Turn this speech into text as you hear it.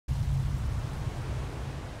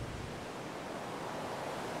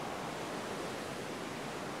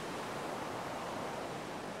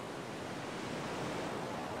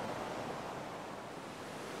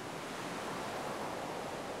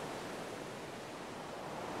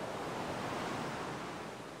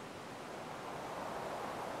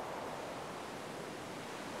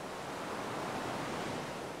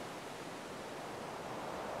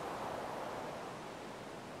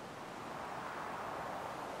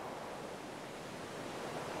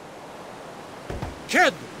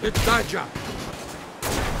Kid, it's Daja.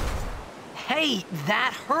 Hey,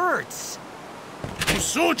 that hurts.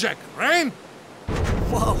 Sujek, right?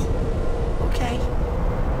 Whoa. Okay.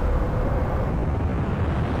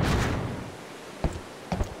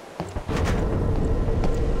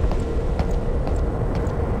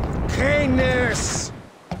 Hey, nurse!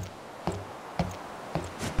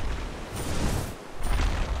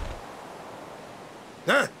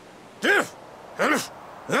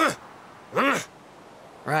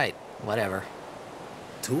 Right, whatever.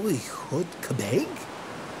 Tui hud kabeg?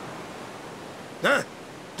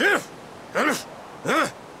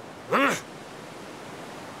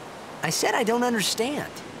 I said I don't understand.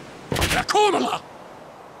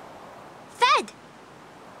 Fed!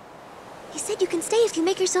 He said you can stay if you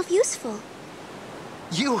make yourself useful.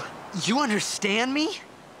 You understand me?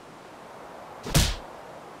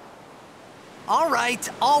 All right,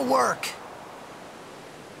 I'll work.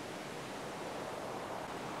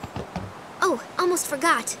 Oh, almost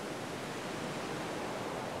forgot.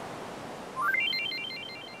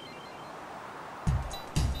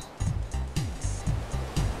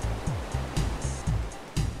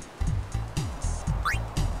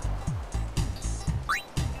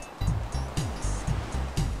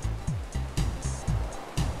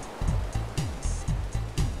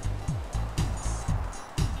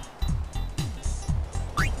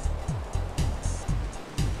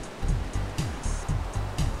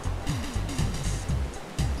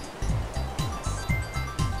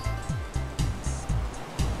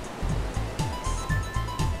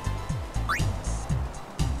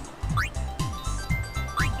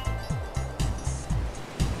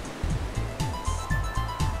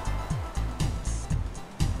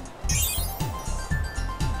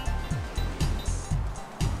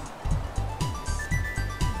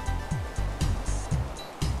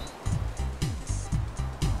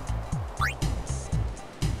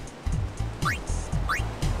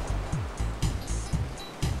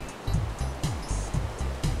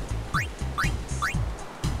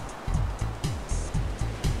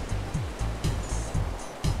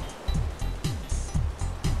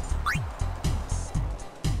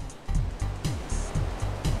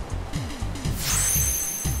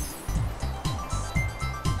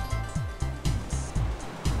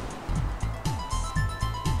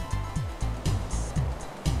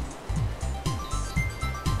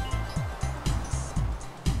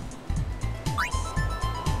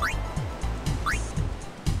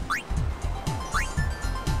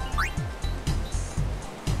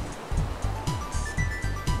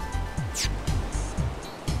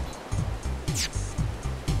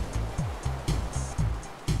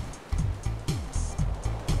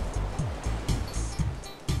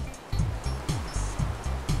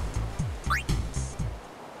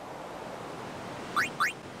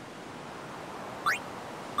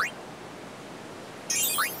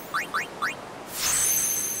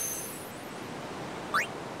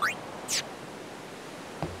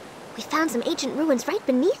 We found some ancient ruins right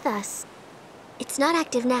beneath us. It's not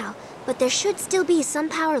active now, but there should still be some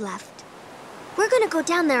power left. We're gonna go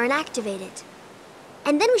down there and activate it.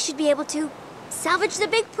 And then we should be able to salvage the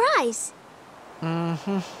big prize.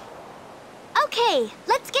 Mm-hmm. Okay,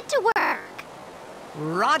 let's get to work.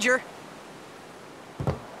 Roger.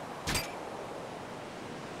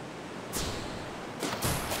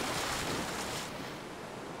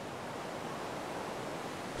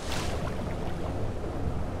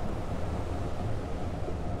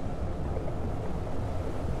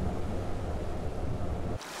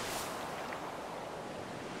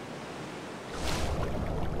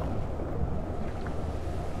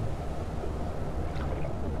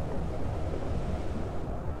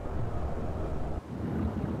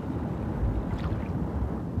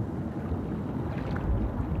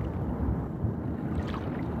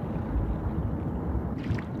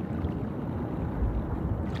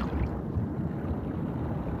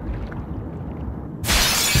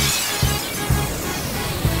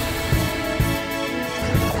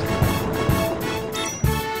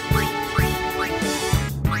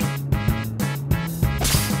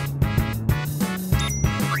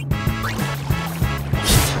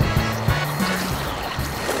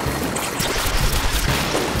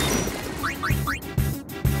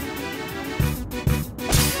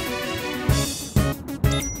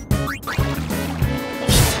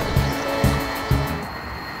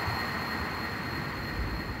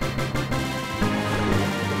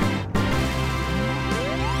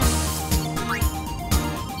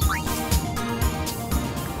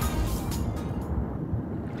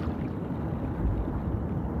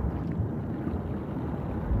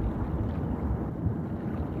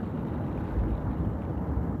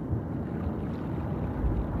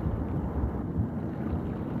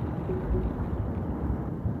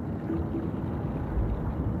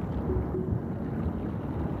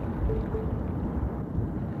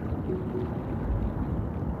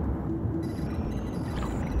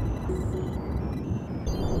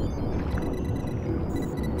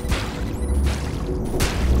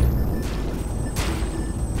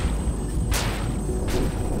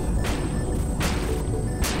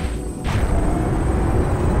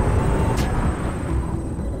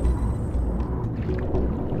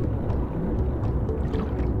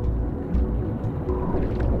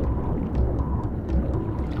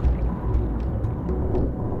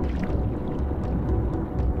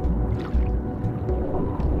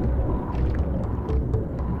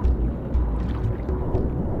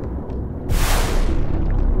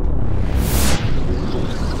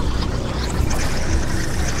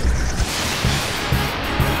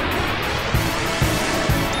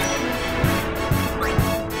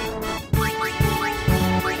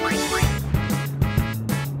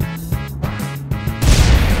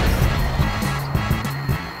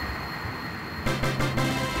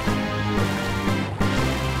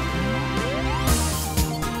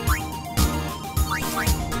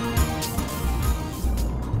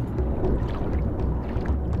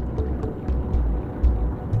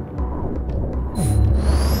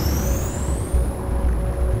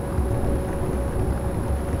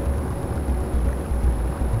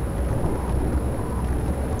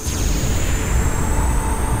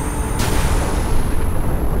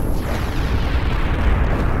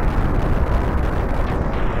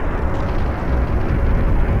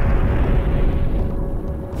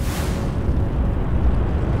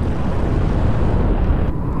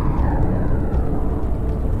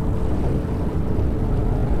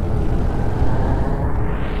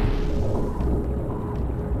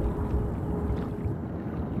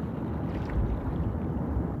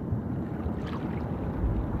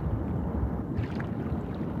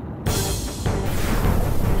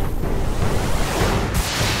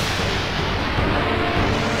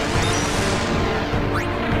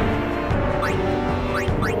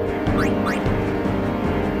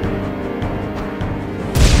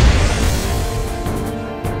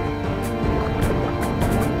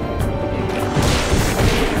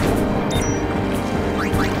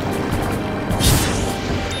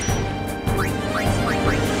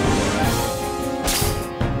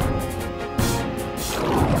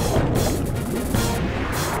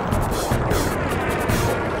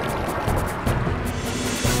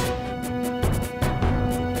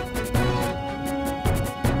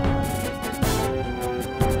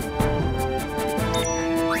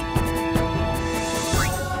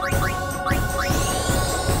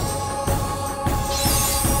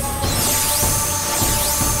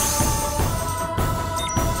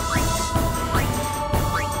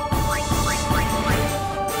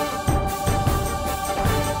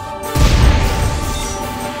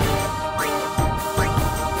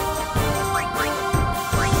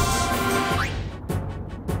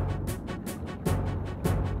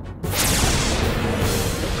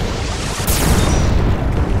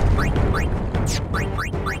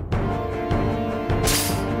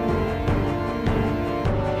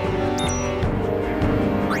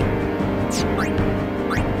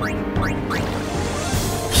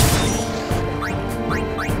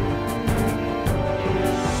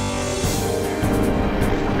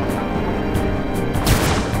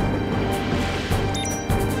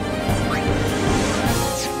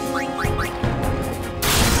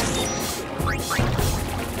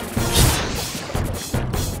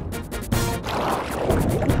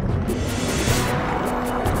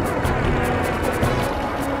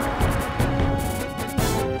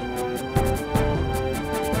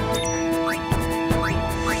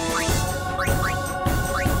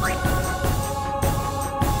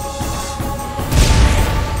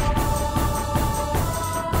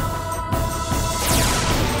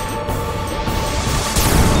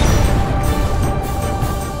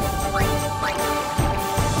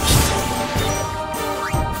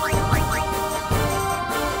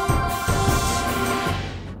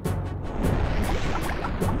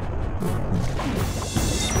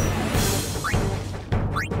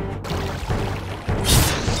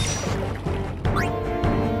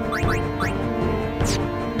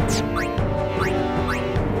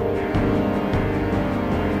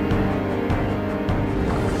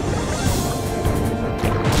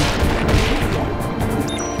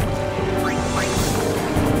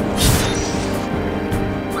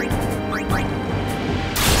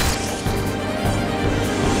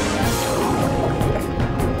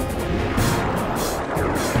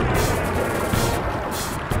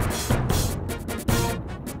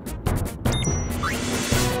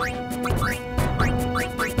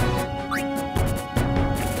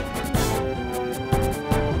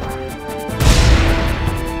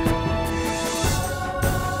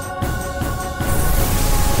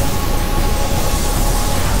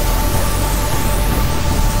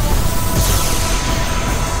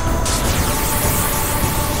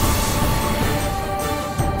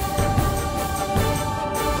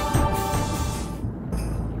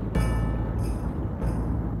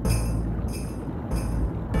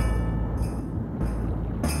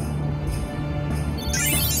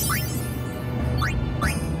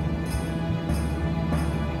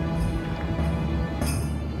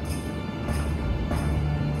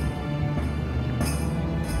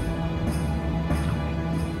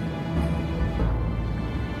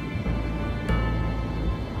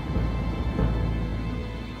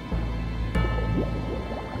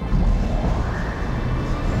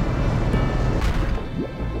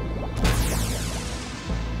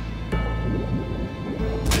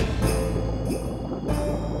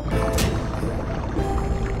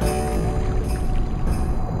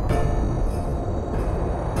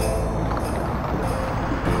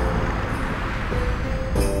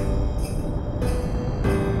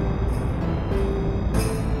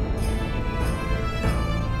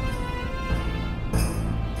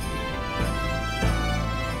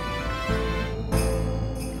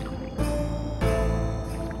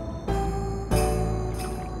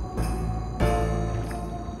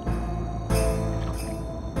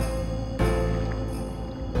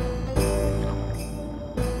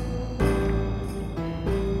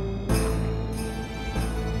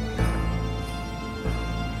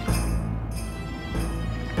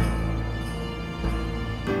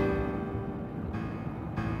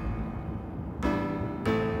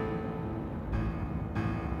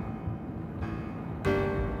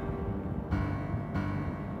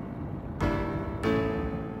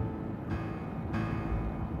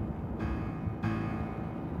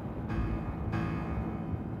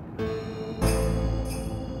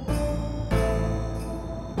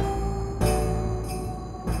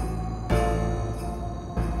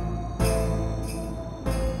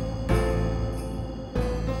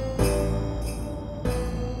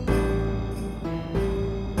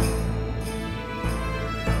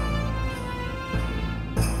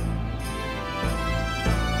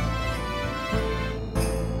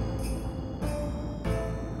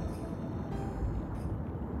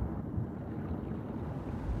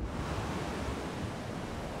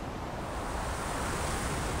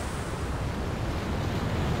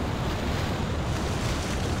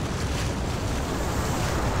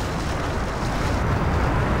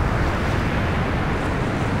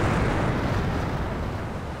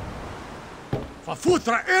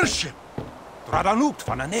 Fafutra airship! Tradanukt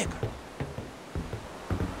van een neger.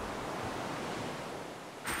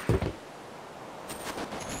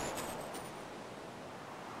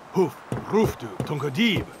 Hoof, roofdu,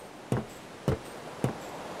 tungadib.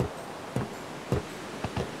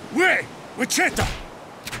 Way, Wichita!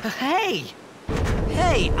 Hey!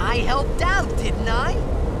 Hey, I helped out, didn't I?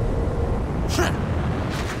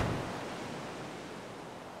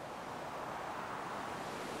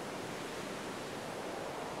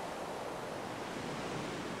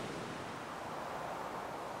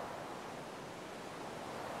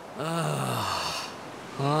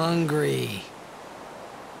 Hungry.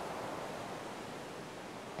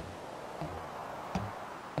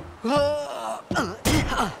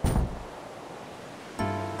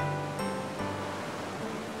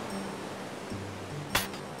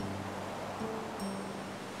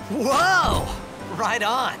 Whoa! Right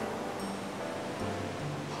on.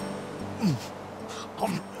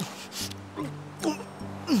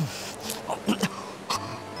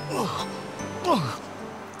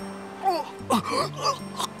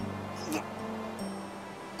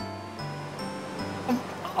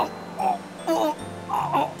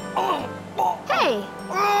 Hey!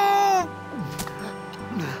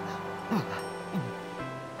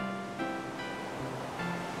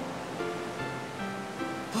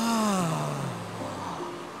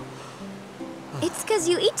 It's 'cause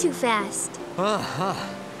you eat too fast.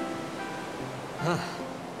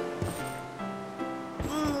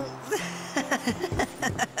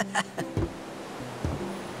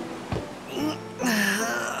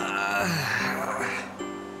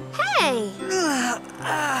 Hey!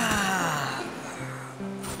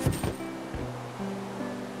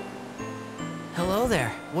 Hello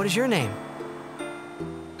there. What is your name?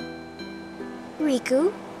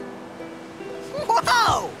 Riku?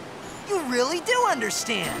 Whoa! You really do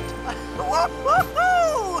understand.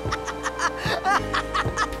 Woo-hoo-hoo!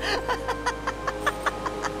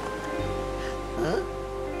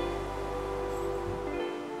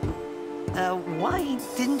 Why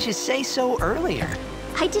didn't you say so earlier?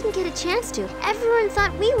 I didn't get a chance to. Everyone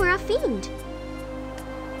thought we were a fiend.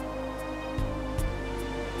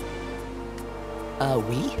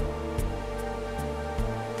 We?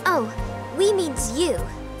 Oh, we means you.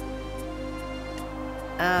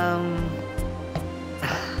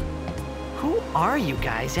 Who are you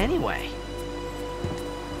guys anyway?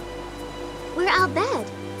 We're Albed.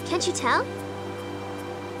 Can't you tell?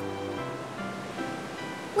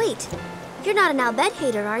 Wait, you're not an Albed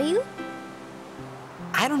hater, are you?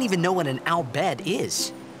 I don't even know what an Albed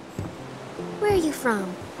is. Where are you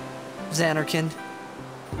from? Xanarkand.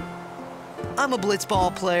 I'm a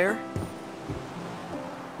blitzball player.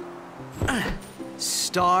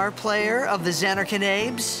 Star player of the Xanarkand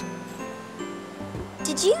Abes.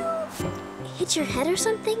 Did you hit your head or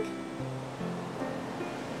something?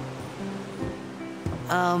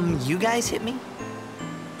 You guys hit me?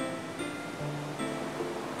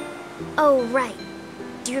 Oh, right.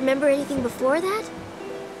 Do you remember anything before that?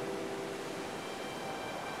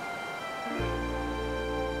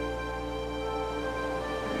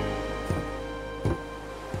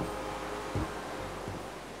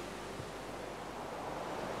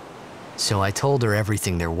 So I told her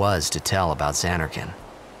everything there was to tell about Xanarkand.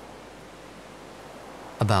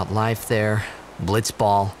 About life there,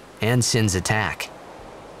 Blitzball, and Sin's attack.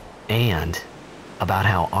 And about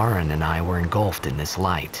how Aaron and I were engulfed in this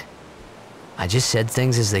light. I just said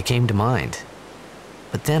things as they came to mind.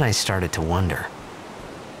 But then I started to wonder.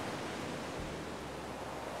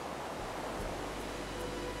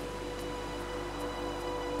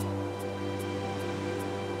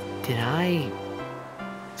 Did I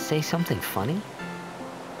say something funny?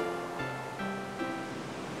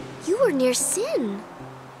 You were near Sin.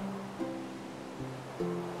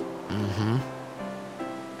 Mm-hmm.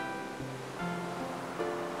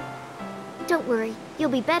 Don't worry, you'll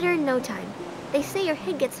be better in no time. They say your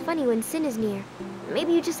head gets funny when Sin is near.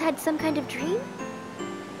 Maybe you just had some kind of dream?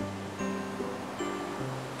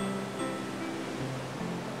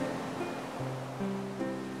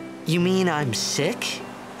 You mean I'm sick?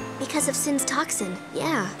 Because of Sin's toxin,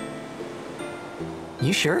 yeah.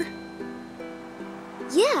 You sure?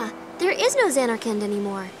 Yeah, there is no Xanarkand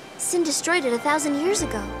anymore. Sin destroyed it 1,000 years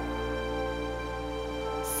ago.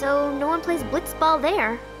 So no one plays blitzball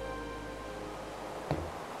there.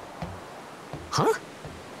 Huh?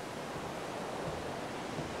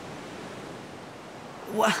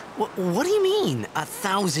 What do you mean,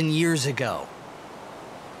 1,000 years ago?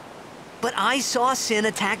 But I saw Sin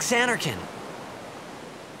attack Xanarkand.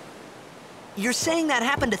 You're saying that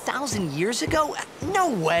happened 1,000 years ago? No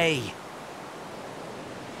way!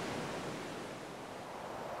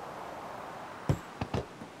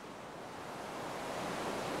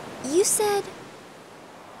 You said...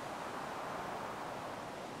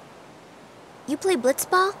 You play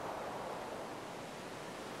blitzball?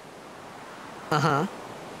 Uh-huh.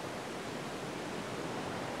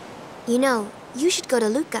 You know, you should go to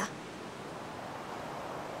Luca.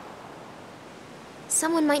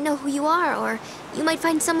 Someone might know who you are, or you might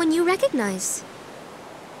find someone you recognize.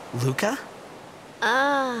 Luca?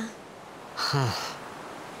 Huh.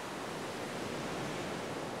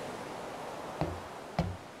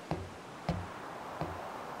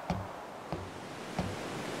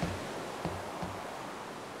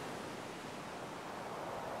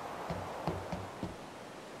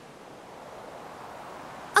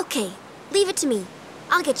 Okay, leave it to me.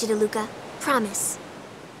 I'll get you to Luca. Promise.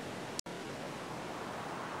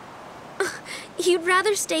 You'd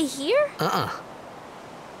rather stay here?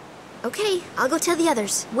 Okay, I'll go tell the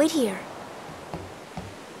others. Wait here.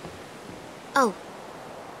 Oh,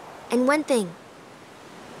 and one thing.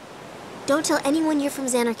 Don't tell anyone you're from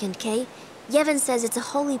Zanarkand, okay? Yevon says it's a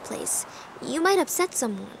holy place. You might upset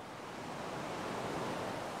someone.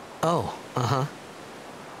 Oh, uh-huh.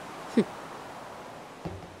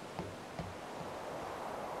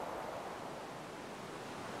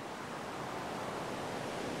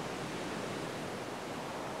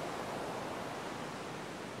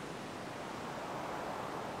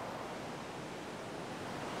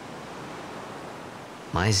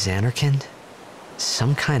 My Zanarkand?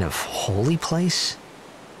 Some kind of holy place?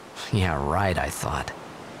 Yeah, right, I thought.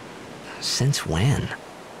 Since when?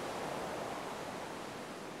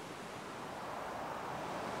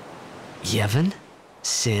 Yevon?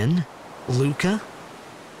 Sin? Luca?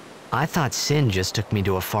 I thought Sin just took me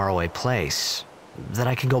to a faraway place, that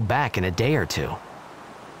I could go back in a day or two.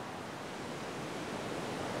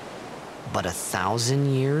 But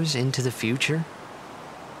 1,000 years into the future?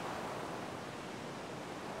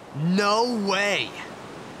 No way!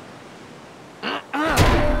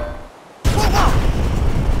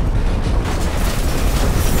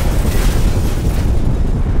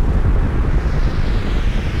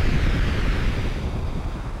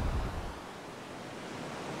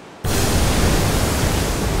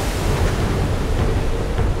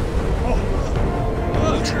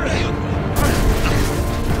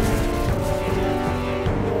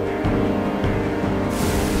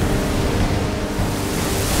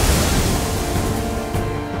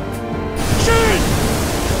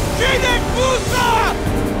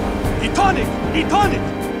 He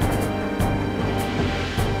tonic!